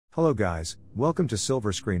Hello guys, welcome to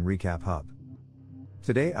Silver Screen Recap Hub.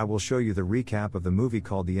 Today I will show you the recap of the movie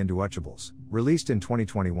called The Intouchables, released in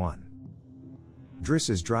 2021. Driss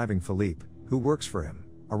is driving Philippe, who works for him,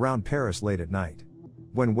 around Paris late at night.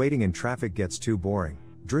 When waiting in traffic gets too boring,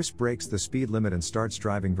 Driss breaks the speed limit and starts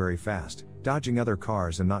driving very fast, dodging other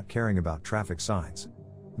cars and not caring about traffic signs.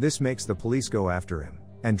 This makes the police go after him,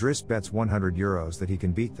 and Driss bets €100 that he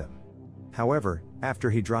can beat them. However, after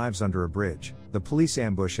he drives under a bridge, the police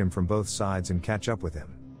ambush him from both sides and catch up with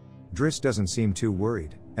him. Driss doesn't seem too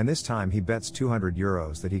worried, and this time he bets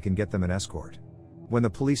 €200 that he can get them an escort. When the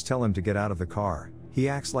police tell him to get out of the car, he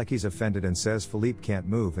acts like he's offended and says Philippe can't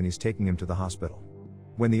move and he's taking him to the hospital.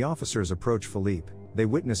 When the officers approach Philippe, they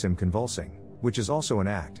witness him convulsing, which is also an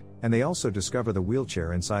act, and they also discover the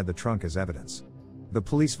wheelchair inside the trunk as evidence. The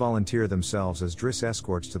police volunteer themselves as Driss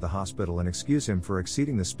escorts to the hospital and excuse him for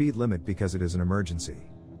exceeding the speed limit because it is an emergency.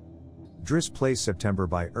 Driss plays September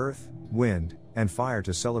by Earth, Wind, and Fire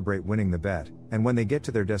to celebrate winning the bet, and when they get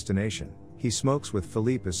to their destination, he smokes with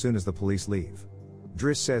Philippe as soon as the police leave.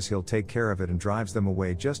 Driss says he'll take care of it and drives them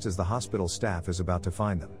away just as the hospital staff is about to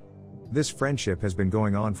find them. This friendship has been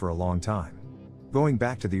going on for a long time. Going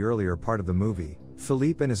back to the earlier part of the movie,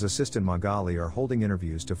 Philippe and his assistant Magali are holding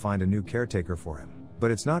interviews to find a new caretaker for him.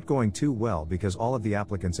 But it's not going too well because all of the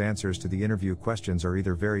applicants' answers to the interview questions are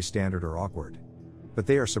either very standard or awkward. But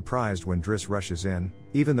they are surprised when Driss rushes in,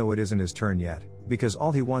 even though it isn't his turn yet, because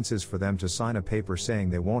all he wants is for them to sign a paper saying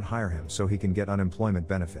they won't hire him so he can get unemployment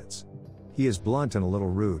benefits. He is blunt and a little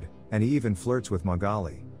rude, and he even flirts with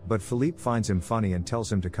Magali, but Philippe finds him funny and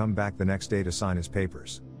tells him to come back the next day to sign his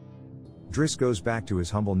papers. Driss goes back to his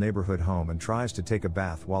humble neighborhood home and tries to take a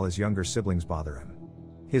bath while his younger siblings bother him.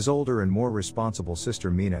 His older and more responsible sister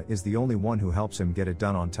Mina is the only one who helps him get it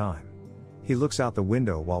done on time. He looks out the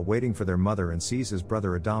window while waiting for their mother and sees his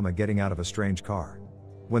brother Adama getting out of a strange car.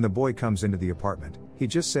 When the boy comes into the apartment, he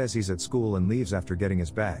just says he's at school and leaves after getting his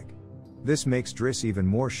bag. This makes Driss even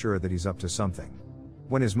more sure that he's up to something.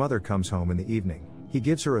 When his mother comes home in the evening, he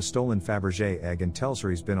gives her a stolen Fabergé egg and tells her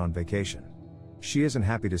he's been on vacation. She isn't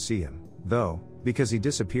happy to see him, though, because he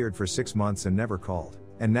disappeared for 6 months and never called.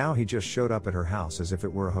 And now he just showed up at her house as if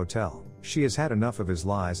it were a hotel. She has had enough of his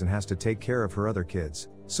lies and has to take care of her other kids,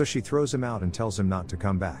 so she throws him out and tells him not to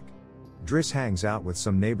come back. Driss hangs out with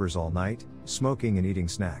some neighbors all night, smoking and eating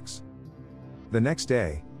snacks. The next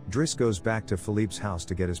day, Driss goes back to Philippe's house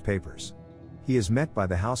to get his papers. He is met by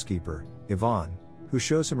the housekeeper, Yvonne, who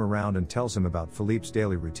shows him around and tells him about Philippe's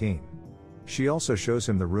daily routine. She also shows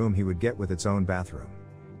him the room he would get with its own bathroom.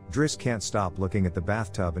 Driss can't stop looking at the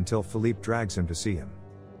bathtub until Philippe drags him to see him.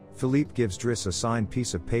 Philippe gives Driss a signed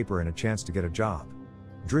piece of paper and a chance to get a job.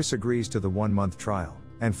 Driss agrees to the 1-month trial,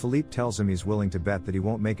 and Philippe tells him he's willing to bet that he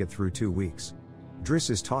won't make it through 2 weeks. Driss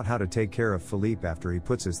is taught how to take care of Philippe after he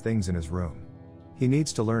puts his things in his room. He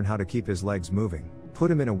needs to learn how to keep his legs moving,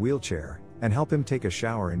 put him in a wheelchair, and help him take a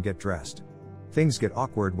shower and get dressed. Things get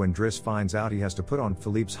awkward when Driss finds out he has to put on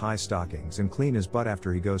Philippe's high stockings and clean his butt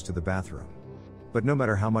after he goes to the bathroom. But no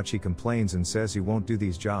matter how much he complains and says he won't do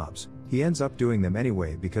these jobs, he ends up doing them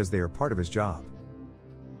anyway because they are part of his job.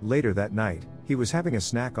 Later that night, he was having a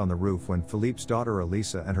snack on the roof when Philippe's daughter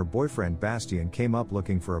Elisa and her boyfriend Bastien came up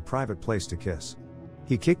looking for a private place to kiss.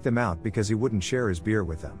 He kicked them out because he wouldn't share his beer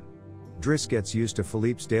with them. Driss gets used to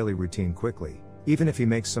Philippe's daily routine quickly, even if he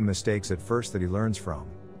makes some mistakes at first that he learns from,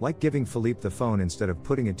 like giving Philippe the phone instead of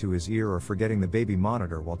putting it to his ear or forgetting the baby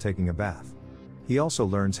monitor while taking a bath. He also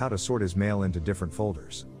learns how to sort his mail into different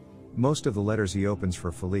folders. Most of the letters he opens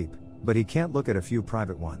for Philippe, but he can't look at a few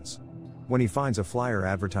private ones. When he finds a flyer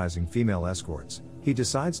advertising female escorts, he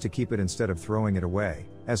decides to keep it instead of throwing it away,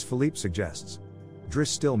 as Philippe suggests. Driss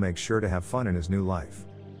still makes sure to have fun in his new life.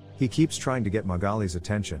 He keeps trying to get Magali's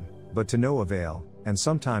attention, but to no avail, and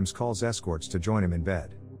sometimes calls escorts to join him in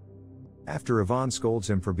bed. After Yvonne scolds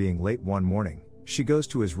him for being late one morning, she goes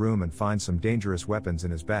to his room and finds some dangerous weapons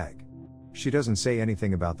in his bag. She doesn't say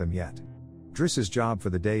anything about them yet. Driss's job for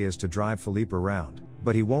the day is to drive Philippe around,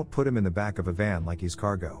 but he won't put him in the back of a van like he's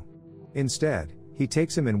cargo. Instead, he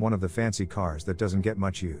takes him in one of the fancy cars that doesn't get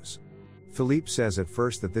much use. Philippe says at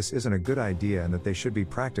first that this isn't a good idea and that they should be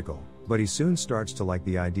practical, but he soon starts to like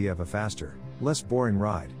the idea of a faster, less boring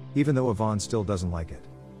ride, even though Yvonne still doesn't like it.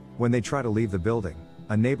 When they try to leave the building,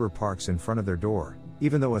 a neighbor parks in front of their door,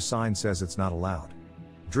 even though a sign says it's not allowed.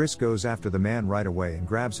 Driss goes after the man right away and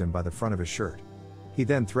grabs him by the front of his shirt. He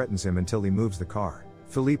then threatens him until he moves the car.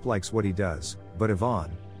 Philippe likes what he does, but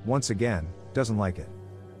Yvonne, once again, doesn't like it.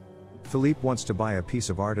 Philippe wants to buy a piece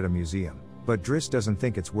of art at a museum, but Driss doesn't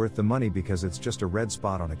think it's worth the money because it's just a red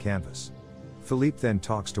spot on a canvas. Philippe then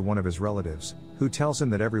talks to one of his relatives, who tells him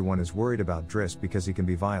that everyone is worried about Driss because he can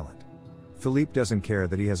be violent. Philippe doesn't care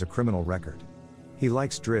that he has a criminal record. He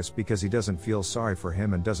likes Driss because he doesn't feel sorry for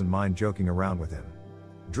him and doesn't mind joking around with him.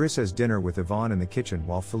 Driss has dinner with Yvonne in the kitchen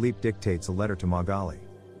while Philippe dictates a letter to Magali.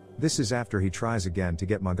 This is after he tries again to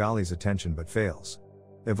get Magali's attention but fails.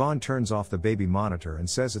 Yvonne turns off the baby monitor and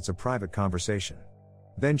says it's a private conversation.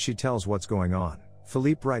 Then she tells what's going on.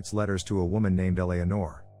 Philippe writes letters to a woman named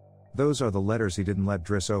Eleanor. Those are the letters he didn't let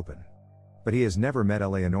Driss open. But he has never met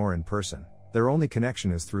Eleanor in person, their only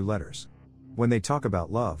connection is through letters. When they talk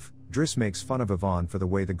about love, Driss makes fun of Yvonne for the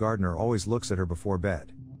way the gardener always looks at her before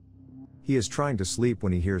bed. He is trying to sleep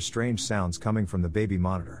when he hears strange sounds coming from the baby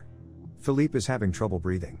monitor. Philippe is having trouble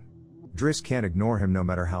breathing. Driss can't ignore him no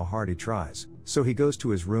matter how hard he tries, so he goes to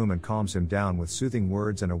his room and calms him down with soothing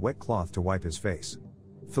words and a wet cloth to wipe his face.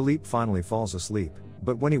 Philippe finally falls asleep,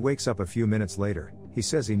 but when he wakes up a few minutes later, he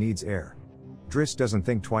says he needs air. Driss doesn't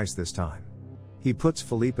think twice this time. He puts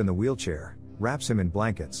Philippe in the wheelchair, wraps him in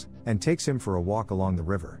blankets, and takes him for a walk along the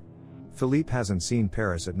river. Philippe hasn't seen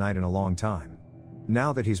Paris at night in a long time.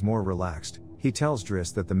 Now that he's more relaxed, he tells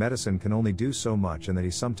Driss that the medicine can only do so much and that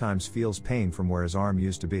he sometimes feels pain from where his arm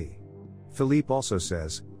used to be. Philippe also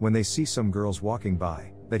says, when they see some girls walking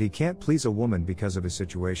by, that he can't please a woman because of his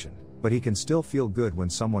situation, but he can still feel good when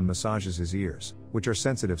someone massages his ears, which are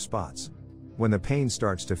sensitive spots. When the pain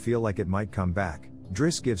starts to feel like it might come back,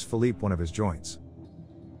 Driss gives Philippe one of his joints.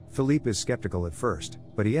 Philippe is skeptical at first,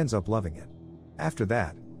 but he ends up loving it. After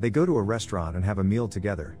that, they go to a restaurant and have a meal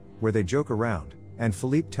together, where they joke around, and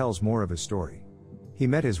Philippe tells more of his story. He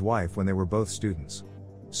met his wife when they were both students.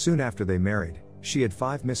 Soon after they married, she had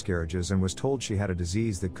 5 miscarriages and was told she had a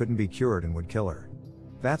disease that couldn't be cured and would kill her.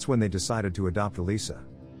 That's when they decided to adopt Elisa.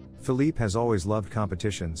 Philippe has always loved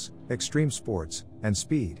competitions, extreme sports, and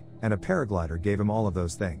speed, and a paraglider gave him all of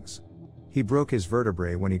those things. He broke his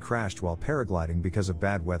vertebrae when he crashed while paragliding because of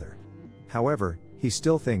bad weather. However, he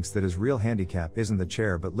still thinks that his real handicap isn't the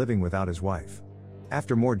chair but living without his wife.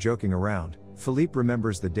 After more joking around, Philippe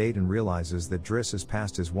remembers the date and realizes that Driss has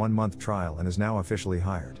passed his 1-month trial and is now officially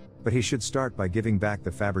hired. But he should start by giving back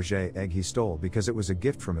the Fabergé egg he stole because it was a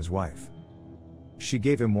gift from his wife. She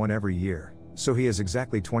gave him one every year, so he has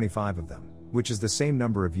exactly 25 of them, which is the same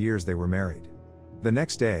number of years they were married. The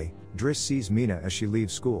next day, Driss sees Mina as she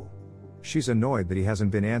leaves school. She's annoyed that he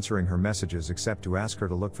hasn't been answering her messages except to ask her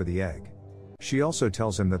to look for the egg. She also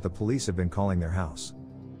tells him that the police have been calling their house.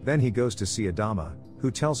 Then he goes to see Adama,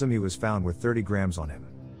 who tells him he was found with 30 grams on him.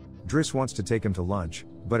 Driss wants to take him to lunch,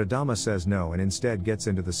 but Adama says no and instead gets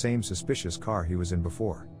into the same suspicious car he was in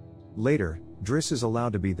before. Later, Driss is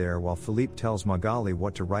allowed to be there while Philippe tells Magali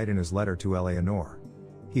what to write in his letter to Eleanor.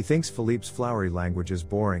 He thinks Philippe's flowery language is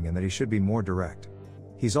boring and that he should be more direct.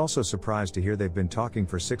 He's also surprised to hear they've been talking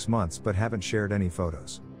for 6 months but haven't shared any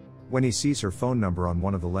photos. When he sees her phone number on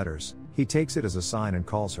one of the letters, he takes it as a sign and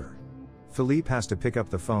calls her. Philippe has to pick up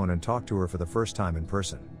the phone and talk to her for the first time in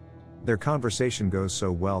person. Their conversation goes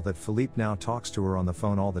so well that Philippe now talks to her on the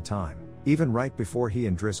phone all the time, even right before he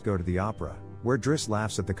and Driss go to the opera, where Driss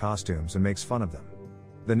laughs at the costumes and makes fun of them.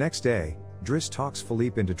 The next day, Driss talks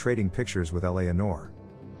Philippe into trading pictures with Eleanor.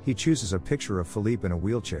 He chooses a picture of Philippe in a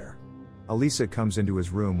wheelchair. Elisa comes into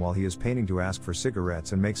his room while he is painting to ask for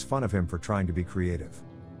cigarettes and makes fun of him for trying to be creative.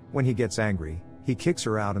 When he gets angry, he kicks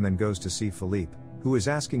her out and then goes to see Philippe, who is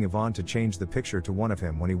asking Yvonne to change the picture to one of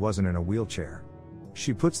him when he wasn't in a wheelchair.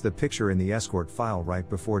 She puts the picture in the escort file right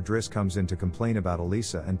before Driss comes in to complain about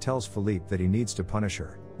Elisa and tells Philippe that he needs to punish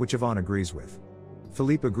her, which Yvonne agrees with.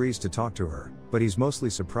 Philippe agrees to talk to her, but he's mostly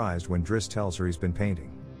surprised when Driss tells her he's been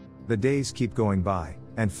painting. The days keep going by,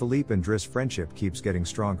 and Philippe and Driss' friendship keeps getting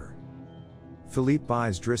stronger. Philippe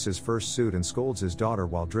buys Driss his first suit and scolds his daughter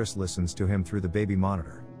while Driss listens to him through the baby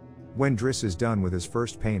monitor. When Driss is done with his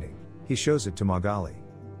first painting, he shows it to Magali.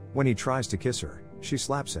 When he tries to kiss her, she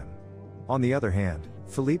slaps him. On the other hand,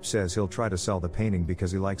 Philippe says he'll try to sell the painting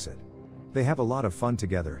because he likes it. They have a lot of fun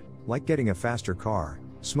together, like getting a faster car,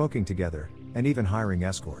 smoking together, and even hiring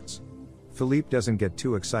escorts. Philippe doesn't get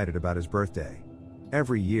too excited about his birthday.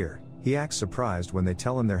 Every year, he acts surprised when they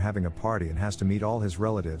tell him they're having a party and has to meet all his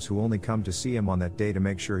relatives who only come to see him on that day to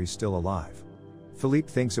make sure he's still alive. Philippe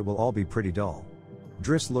thinks it will all be pretty dull.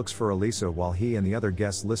 Driss looks for Elisa while he and the other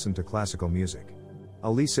guests listen to classical music.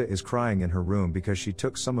 Elisa is crying in her room because she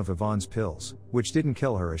took some of Yvonne's pills, which didn't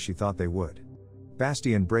kill her as she thought they would.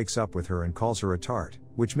 Bastien breaks up with her and calls her a tart,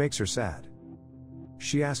 which makes her sad.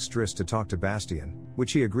 She asks Driss to talk to Bastien,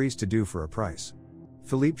 which he agrees to do for a price.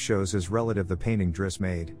 Philippe shows his relative the painting Driss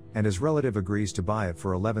made, and his relative agrees to buy it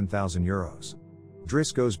for 11,000 euros.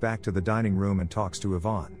 Driss goes back to the dining room and talks to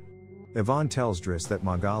Yvonne. Yvonne tells Driss that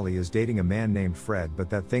Magali is dating a man named Fred but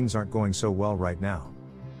that things aren't going so well right now.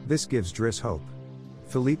 This gives Driss hope.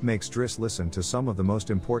 Philippe makes Driss listen to some of the most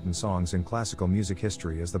important songs in classical music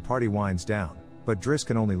history as the party winds down, but Driss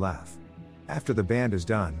can only laugh. After the band is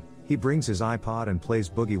done, he brings his iPod and plays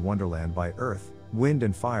Boogie Wonderland by Earth, Wind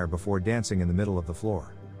and Fire before dancing in the middle of the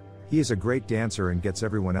floor. He is a great dancer and gets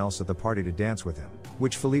everyone else at the party to dance with him,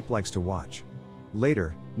 which Philippe likes to watch.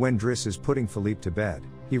 Later, when Driss is putting Philippe to bed,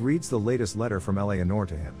 he reads the latest letter from Eleanor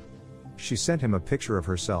to him. She sent him a picture of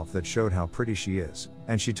herself that showed how pretty she is,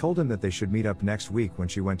 and she told him that they should meet up next week when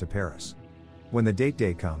she went to Paris. When the date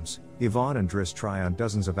day comes, Yvonne and Driss try on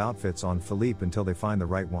dozens of outfits on Philippe until they find the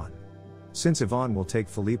right one. Since Yvonne will take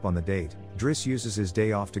Philippe on the date, Driss uses his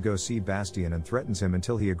day off to go see Bastien and threatens him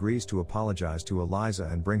until he agrees to apologize to Eliza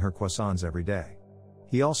and bring her croissants every day.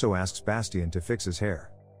 He also asks Bastien to fix his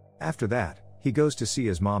hair. After that, he goes to see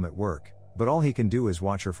his mom at work, but all he can do is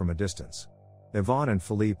watch her from a distance. Yvonne and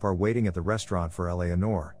Philippe are waiting at the restaurant for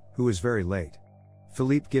Eleanor, who is very late.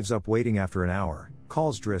 Philippe gives up waiting after an hour,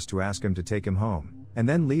 calls Driss to ask him to take him home, and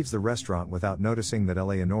then leaves the restaurant without noticing that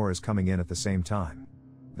Eleanor is coming in at the same time.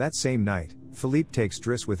 That same night, Philippe takes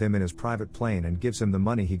Driss with him in his private plane and gives him the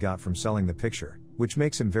money he got from selling the picture, which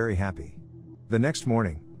makes him very happy. The next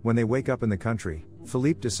morning, when they wake up in the country,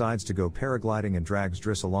 Philippe decides to go paragliding and drags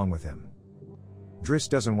Driss along with him. Driss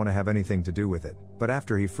doesn't want to have anything to do with it, but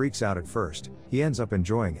after he freaks out at first, he ends up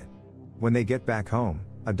enjoying it. When they get back home,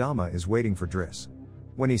 Adama is waiting for Driss.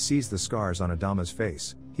 When he sees the scars on Adama's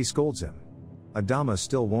face, he scolds him. Adama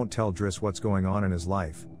still won't tell Driss what's going on in his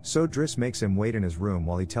life, so Driss makes him wait in his room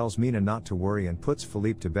while he tells Mina not to worry and puts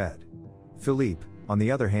Philippe to bed. Philippe, on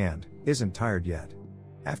the other hand, isn't tired yet.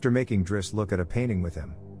 After making Driss look at a painting with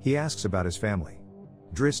him, he asks about his family.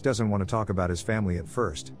 Driss doesn't want to talk about his family at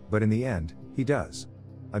first, but in the end, he does.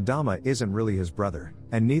 Adama isn't really his brother,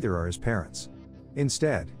 and neither are his parents.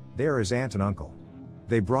 Instead, they are his aunt and uncle.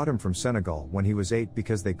 They brought him from Senegal when he was 8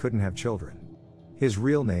 because they couldn't have children. His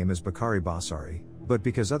real name is Bakari Bassari, but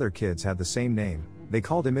because other kids had the same name, they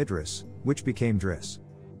called him Idris, which became Driss.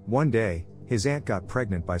 One day, his aunt got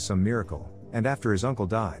pregnant by some miracle, and after his uncle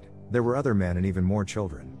died, there were other men and even more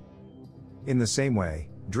children. In the same way,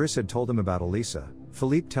 Driss had told him about Elisa.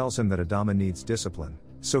 Philippe tells him that Adama needs discipline,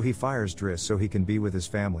 so he fires Driss so he can be with his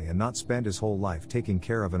family and not spend his whole life taking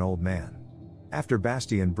care of an old man. After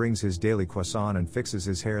Bastien brings his daily croissant and fixes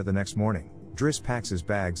his hair the next morning, Driss packs his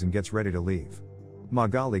bags and gets ready to leave.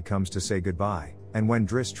 Magali comes to say goodbye, and when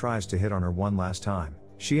Driss tries to hit on her one last time,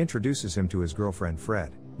 she introduces him to his girlfriend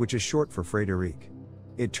Fred, which is short for Frédéric.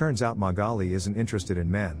 It turns out Magali isn't interested in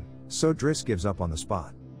men, so Driss gives up on the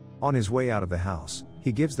spot. On his way out of the house,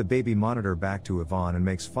 he gives the baby monitor back to Yvonne and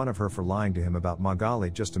makes fun of her for lying to him about Magali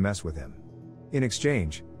just to mess with him. In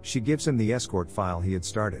exchange, she gives him the escort file he had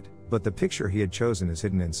started, but the picture he had chosen is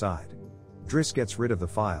hidden inside. Driss gets rid of the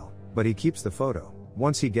file, but he keeps the photo.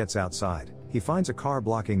 Once he gets outside, he finds a car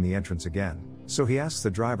blocking the entrance again, so he asks the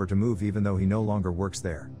driver to move even though he no longer works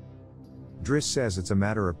there. Driss says it's a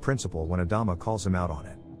matter of principle when Adama calls him out on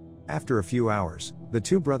it. After a few hours, the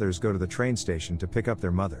two brothers go to the train station to pick up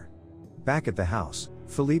their mother. Back at the house,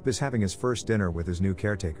 Philippe is having his first dinner with his new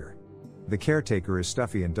caretaker. The caretaker is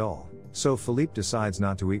stuffy and dull, so Philippe decides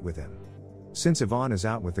not to eat with him. Since Yvonne is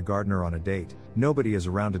out with the gardener on a date, nobody is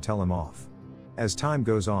around to tell him off. As time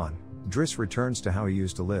goes on, Driss returns to how he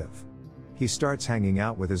used to live. He starts hanging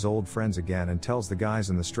out with his old friends again and tells the guys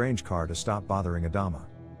in the strange car to stop bothering Adama.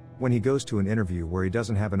 When he goes to an interview where he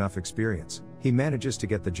doesn't have enough experience, he manages to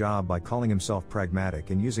get the job by calling himself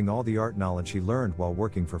pragmatic and using all the art knowledge he learned while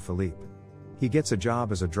working for Philippe. He gets a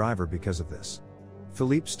job as a driver because of this.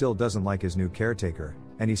 Philippe still doesn't like his new caretaker,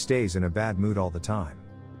 and he stays in a bad mood all the time.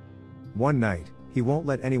 One night, he won't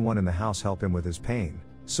let anyone in the house help him with his pain,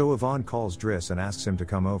 so Yvonne calls Driss and asks him to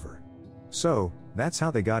come over. So, that's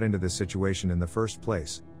how they got into this situation in the first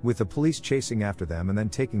place, with the police chasing after them and then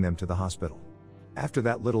taking them to the hospital. After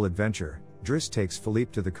that little adventure, Driss takes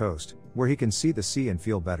Philippe to the coast, where he can see the sea and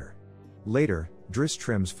feel better. Later, Driss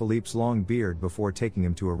trims Philippe's long beard before taking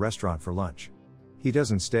him to a restaurant for lunch. He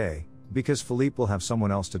doesn't stay, because Philippe will have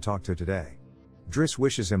someone else to talk to today. Driss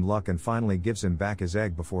wishes him luck and finally gives him back his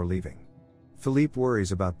egg before leaving. Philippe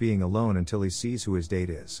worries about being alone until he sees who his date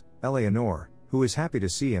is, Eleanor, who is happy to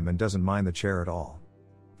see him and doesn't mind the chair at all.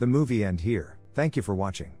 The movie ends here. Thank you for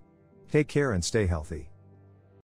watching. Take care and stay healthy.